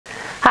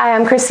Hi,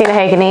 I'm Christina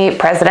Hageney,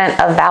 President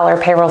of Valor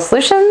Payroll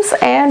Solutions,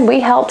 and we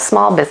help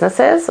small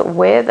businesses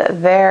with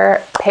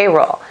their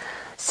payroll.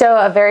 So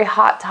a very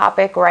hot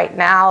topic right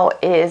now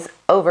is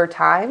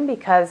overtime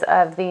because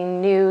of the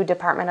new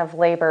Department of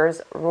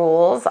Labor's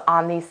rules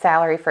on the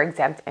salary for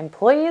exempt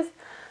employees.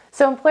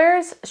 So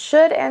employers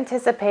should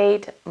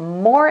anticipate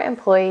more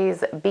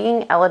employees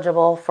being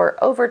eligible for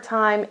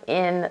overtime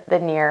in the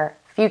near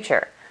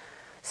future.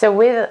 So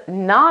with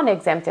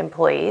non-exempt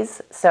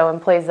employees, so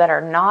employees that are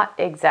not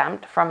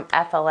exempt from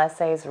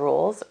FLSA's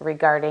rules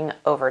regarding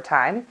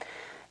overtime,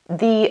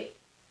 the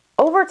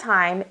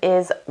overtime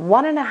is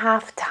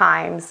 1.5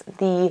 times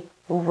the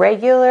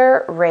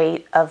regular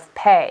rate of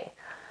pay.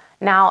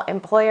 Now,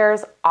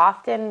 employers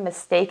often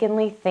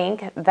mistakenly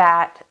think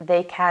that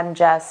they can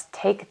just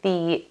take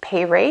the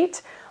pay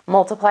rate,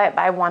 multiply it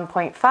by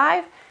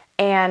 1.5,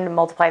 and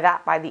multiply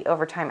that by the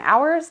overtime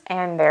hours,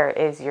 and there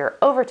is your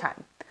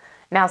overtime.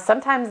 Now,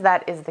 sometimes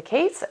that is the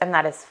case, and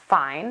that is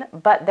fine,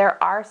 but there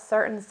are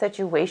certain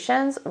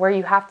situations where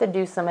you have to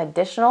do some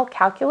additional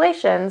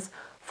calculations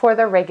for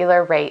the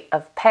regular rate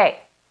of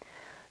pay.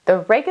 The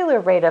regular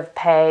rate of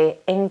pay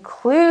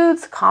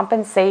includes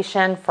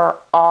compensation for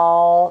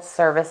all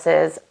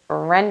services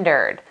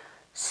rendered.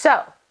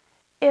 So,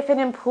 if an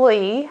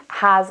employee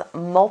has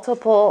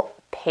multiple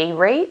pay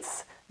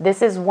rates,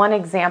 this is one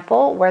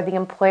example where the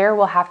employer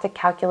will have to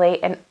calculate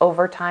an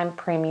overtime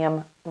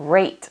premium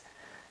rate.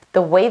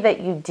 The way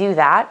that you do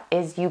that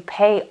is you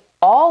pay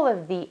all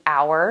of the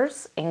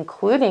hours,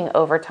 including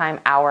overtime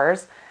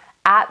hours,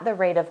 at the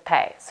rate of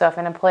pay. So if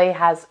an employee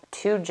has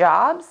 2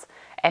 jobs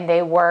and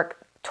they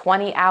work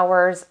 20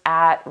 hours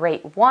at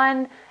rate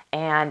 1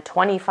 and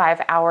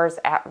 25 hours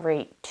at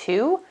rate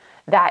 2,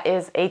 that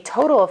is a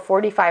total of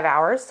 45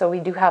 hours. So we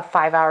do have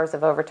 5 hours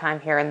of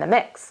overtime here in the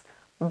mix.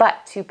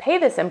 But to pay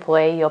this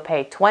employee, you'll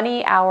pay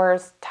 20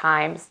 hours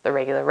times the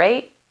regular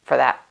rate for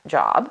that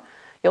job.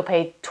 You'll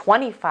pay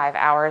 25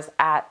 hours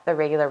at the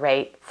regular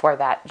rate for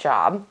that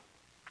job.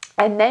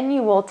 And then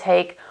you will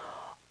take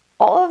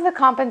all of the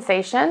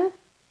compensation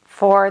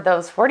for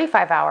those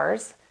 45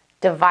 hours,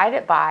 divide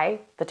it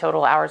by the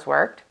total hours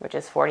worked, which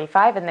is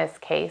 45 in this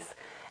case,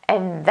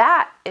 and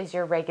that is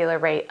your regular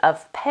rate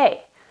of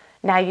pay.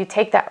 Now you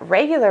take that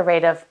regular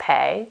rate of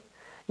pay,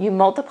 you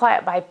multiply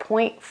it by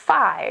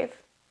 0.5,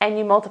 and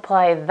you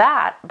multiply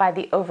that by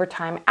the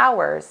overtime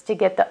hours to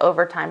get the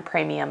overtime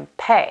premium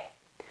pay.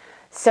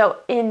 So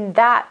in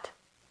that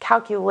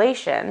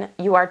calculation,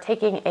 you are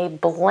taking a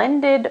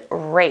blended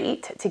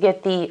rate to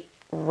get the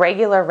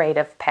regular rate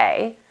of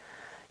pay.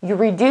 You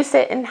reduce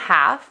it in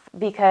half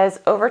because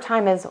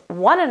overtime is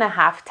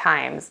 1.5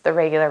 times the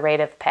regular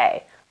rate of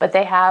pay, but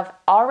they have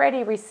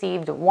already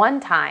received 1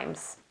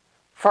 times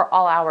for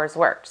all hours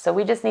worked. So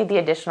we just need the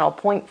additional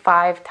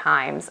 0.5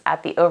 times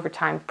at the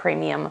overtime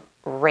premium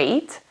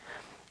rate,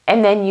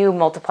 and then you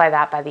multiply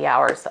that by the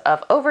hours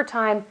of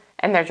overtime,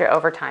 and there's your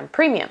overtime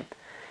premium.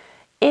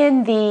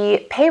 In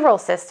the payroll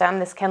system,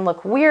 this can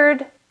look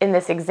weird. In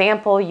this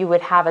example, you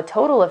would have a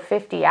total of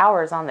 50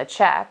 hours on the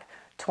check,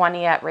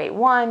 20 at rate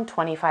 1,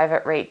 25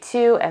 at rate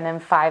 2, and then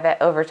 5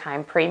 at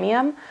overtime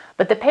premium.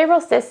 But the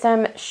payroll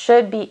system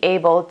should be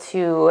able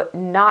to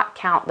not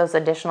count those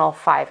additional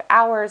 5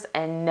 hours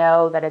and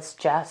know that it's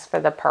just for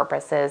the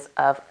purposes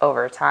of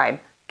overtime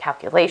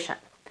calculation.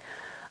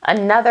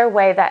 Another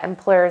way that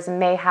employers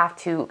may have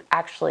to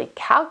actually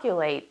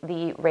calculate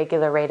the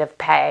regular rate of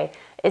pay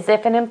is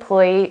if an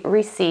employee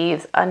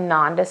receives a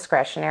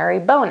non-discretionary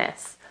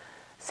bonus.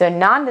 So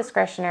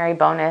non-discretionary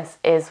bonus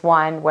is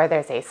one where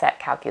there's a set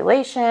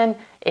calculation,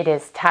 it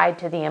is tied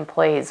to the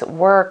employee's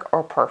work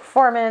or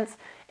performance,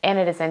 and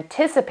it is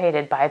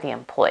anticipated by the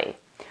employee.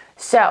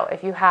 So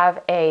if you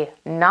have a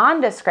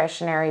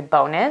non-discretionary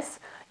bonus,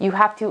 you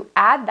have to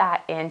add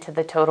that into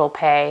the total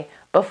pay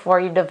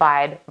before you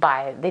divide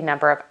by the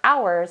number of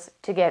hours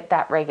to get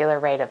that regular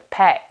rate of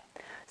pay.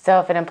 So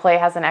if an employee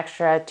has an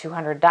extra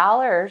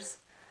 $200,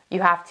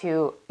 you have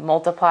to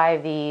multiply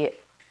the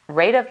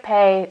rate of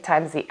pay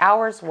times the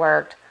hours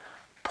worked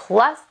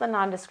plus the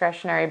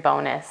non-discretionary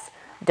bonus,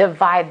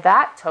 divide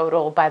that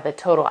total by the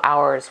total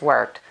hours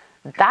worked.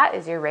 That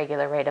is your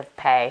regular rate of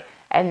pay,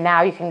 and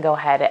now you can go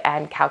ahead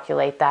and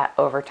calculate that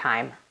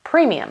overtime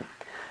premium.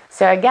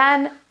 So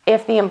again,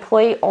 if the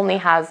employee only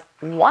has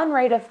 1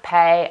 rate of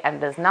pay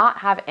and does not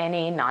have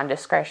any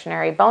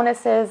non-discretionary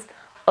bonuses,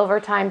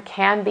 overtime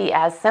can be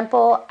as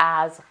simple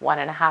as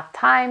 1.5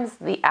 times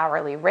the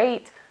hourly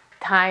rate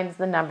times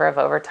the number of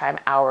overtime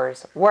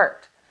hours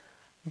worked.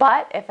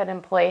 But if an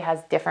employee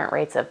has different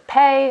rates of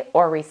pay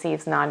or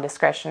receives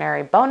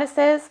non-discretionary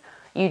bonuses,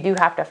 you do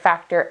have to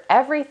factor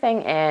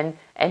everything in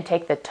and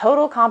take the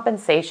total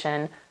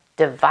compensation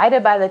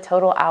divided by the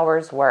total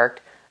hours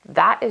worked.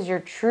 That is your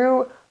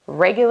true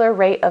regular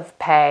rate of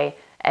pay,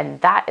 and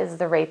that is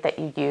the rate that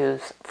you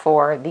use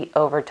for the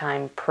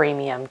overtime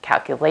premium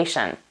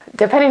calculation.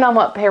 Depending on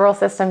what payroll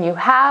system you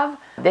have,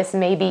 this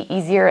may be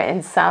easier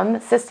in some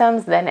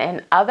systems than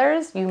in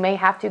others. You may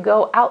have to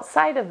go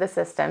outside of the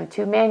system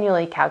to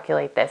manually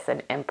calculate this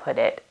and input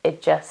it.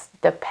 It just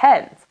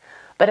depends.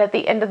 But at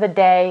the end of the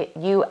day,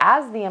 you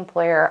as the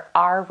employer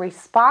are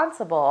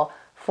responsible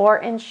for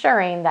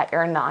ensuring that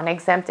your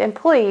non-exempt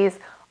employees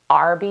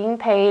are being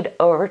paid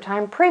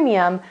overtime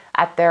premium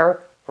at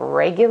their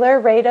regular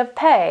rate of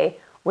pay,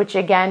 which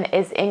again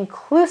is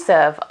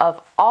inclusive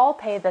of all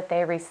pay that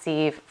they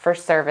receive for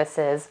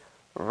services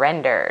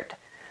rendered.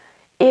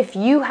 If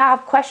you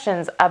have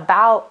questions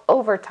about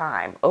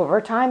overtime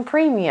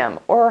premium,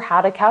 or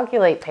how to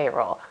calculate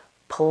payroll,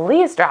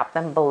 please drop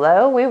them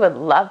below. We would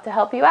love to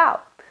help you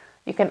out.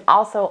 You can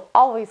also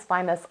always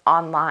find us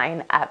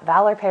online at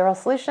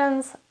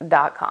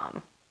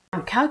valorpayrollsolutions.com.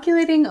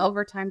 Calculating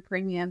overtime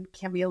premium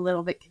can be a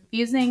little bit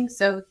confusing,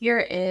 so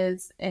here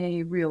is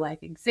a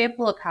real-life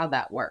example of how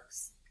that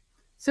works.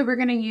 So we're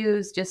going to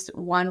use just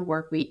one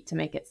work week to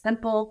make it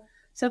simple.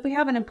 So if we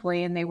have an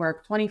employee and they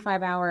work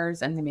 25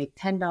 hours and they make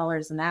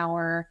 $10 an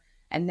hour,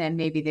 and then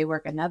maybe they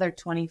work another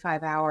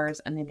 25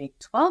 hours and they make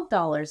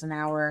 $12 an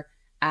hour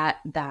at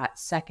that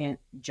second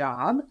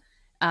job,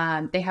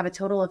 they have a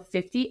total of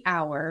 50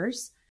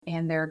 hours,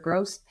 and their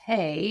gross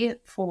pay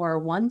for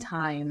 1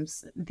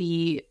 times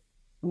the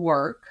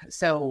work,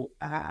 so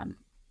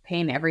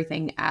paying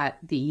everything at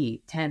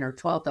the $10 or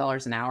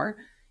 $12 an hour,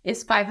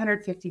 is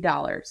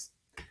 $550.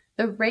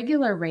 The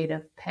regular rate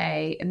of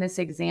pay in this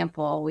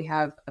example, we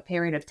have a pay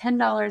rate of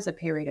 $10, a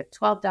pay rate of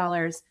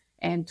 $12,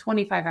 and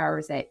 25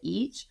 hours at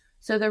each.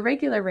 So the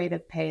regular rate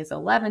of pay is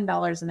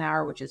 $11 an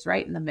hour, which is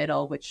right in the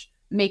middle, which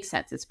makes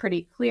sense. It's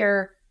pretty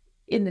clear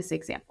in this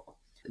example.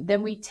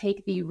 Then we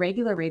take the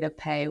regular rate of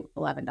pay,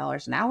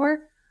 $11 an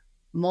hour,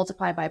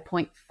 multiply by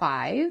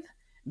 0.5,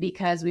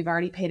 because we've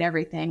already paid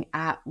everything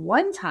at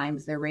 1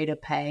 times their rate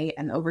of pay,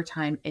 and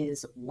overtime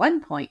is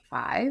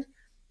 1.5.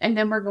 And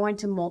then we're going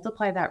to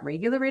multiply that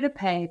regular rate of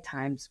pay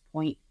times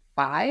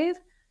 0.5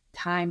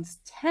 times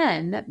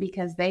 10,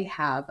 because they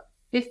have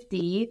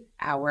 50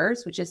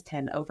 hours, which is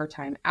 10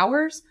 overtime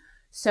hours.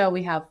 So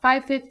we have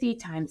 550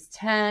 times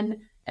 10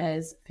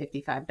 is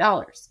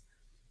 $55.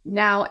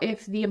 Now,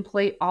 if the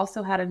employee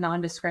also had a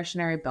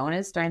non-discretionary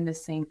bonus during the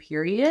same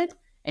period,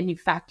 and you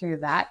factor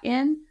that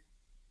in,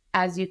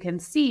 as you can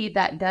see,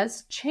 that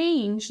does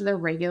change the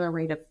regular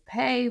rate of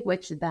pay,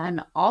 which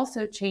then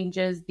also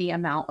changes the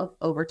amount of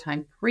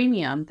overtime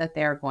premium that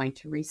they're going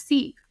to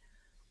receive.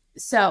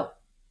 So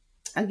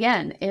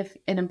again, if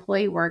an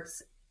employee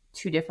works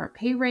 2 different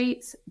pay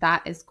rates,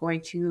 that is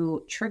going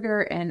to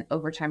trigger an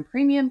overtime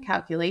premium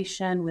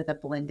calculation with a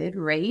blended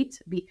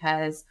rate,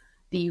 because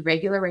the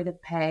regular rate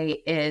of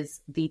pay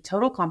is the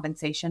total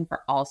compensation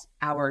for all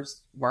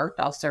hours worked,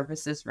 all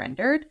services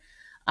rendered.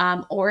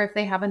 Or if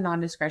they have a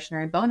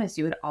non-discretionary bonus,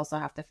 you would also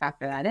have to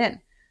factor that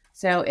in.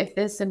 So if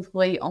this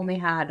employee only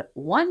had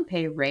 1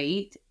 pay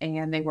rate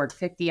and they worked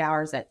 50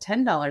 hours at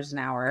 $10 an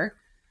hour,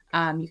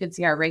 you can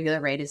see our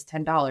regular rate is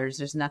 $10.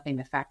 There's nothing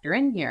to factor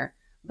in here.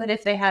 But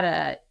if they had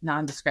a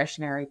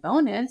non-discretionary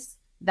bonus,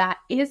 that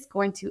is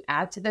going to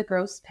add to the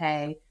gross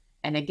pay.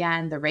 And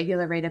again, the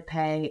regular rate of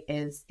pay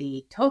is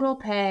the total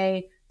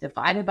pay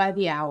divided by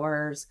the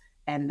hours,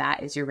 and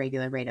that is your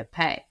regular rate of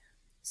pay.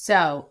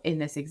 So in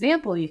this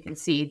example, you can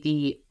see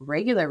the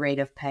regular rate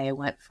of pay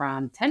went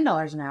from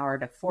 $10 an hour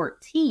to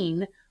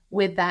 $14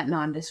 with that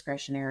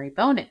non-discretionary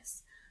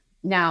bonus.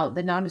 Now,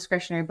 the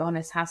non-discretionary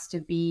bonus has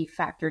to be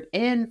factored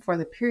in for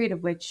the period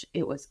of which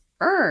it was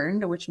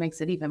earned, which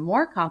makes it even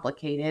more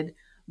complicated.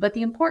 But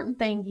the important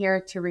thing here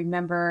to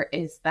remember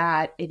is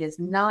that it is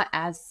not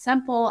as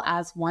simple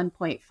as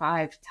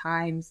 1.5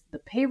 times the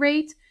pay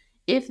rate.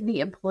 If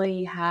the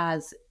employee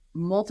has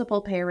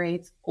multiple pay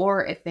rates,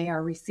 or if they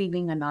are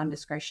receiving a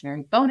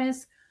non-discretionary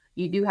bonus,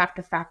 you do have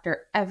to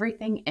factor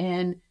everything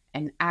in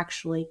and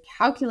actually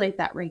calculate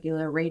that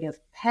regular rate of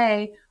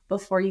pay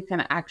before you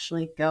can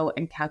actually go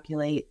and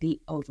calculate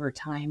the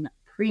overtime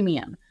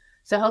premium.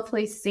 So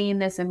hopefully seeing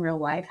this in real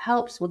life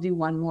helps. We'll do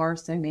one more.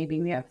 So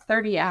maybe we have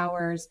 30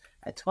 hours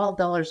at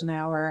 $12 an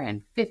hour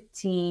and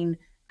 15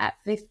 at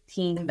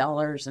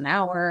 $15 an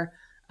hour.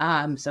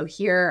 So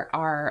here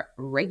our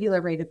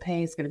regular rate of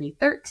pay is going to be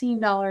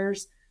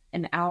 $13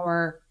 an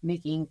hour,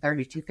 making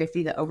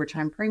 $32.50 the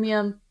overtime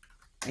premium.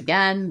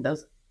 Again,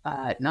 those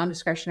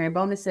non-discretionary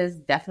bonuses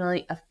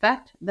definitely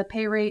affect the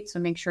pay rate, so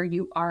make sure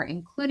you are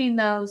including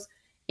those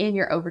in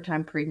your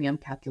overtime premium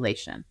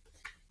calculation.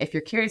 If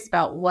you're curious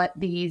about what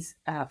these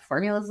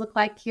formulas look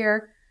like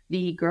here,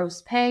 the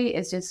gross pay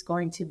is just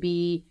going to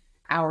be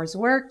hours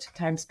worked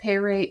times pay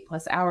rate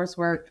plus hours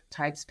worked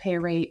times pay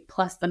rate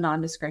plus the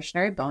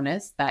non-discretionary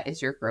bonus. That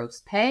is your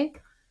gross pay.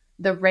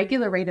 The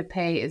regular rate of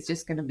pay is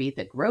just going to be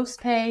the gross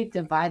pay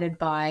divided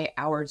by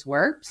hours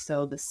worked,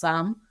 so the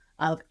sum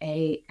of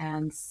A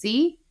and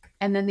C.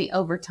 And then the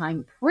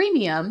overtime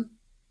premium,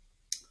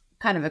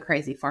 kind of a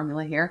crazy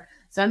formula here.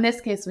 So in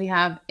this case, we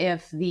have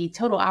if the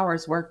total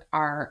hours worked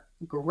are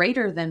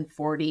greater than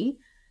 40,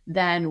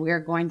 then we're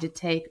going to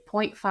take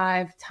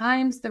 0.5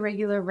 times the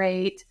regular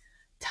rate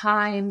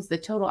times the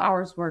total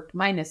hours worked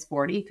minus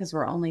 40, because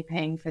we're only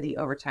paying for the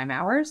overtime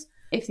hours.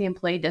 If the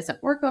employee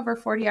doesn't work over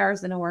 40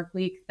 hours in a work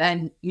week,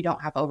 then you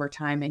don't have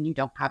overtime and you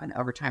don't have an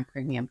overtime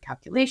premium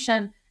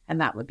calculation, and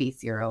that would be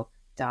 $0.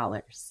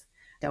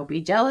 Don't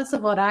be jealous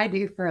of what I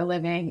do for a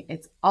living.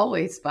 It's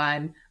always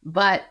fun,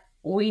 but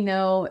we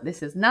know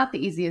this is not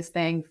the easiest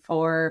thing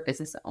for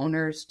business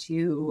owners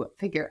to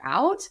figure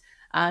out.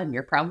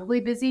 You're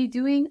probably busy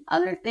doing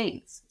other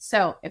things.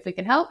 So if we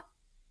can help,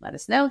 let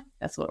us know.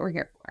 That's what we're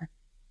here for.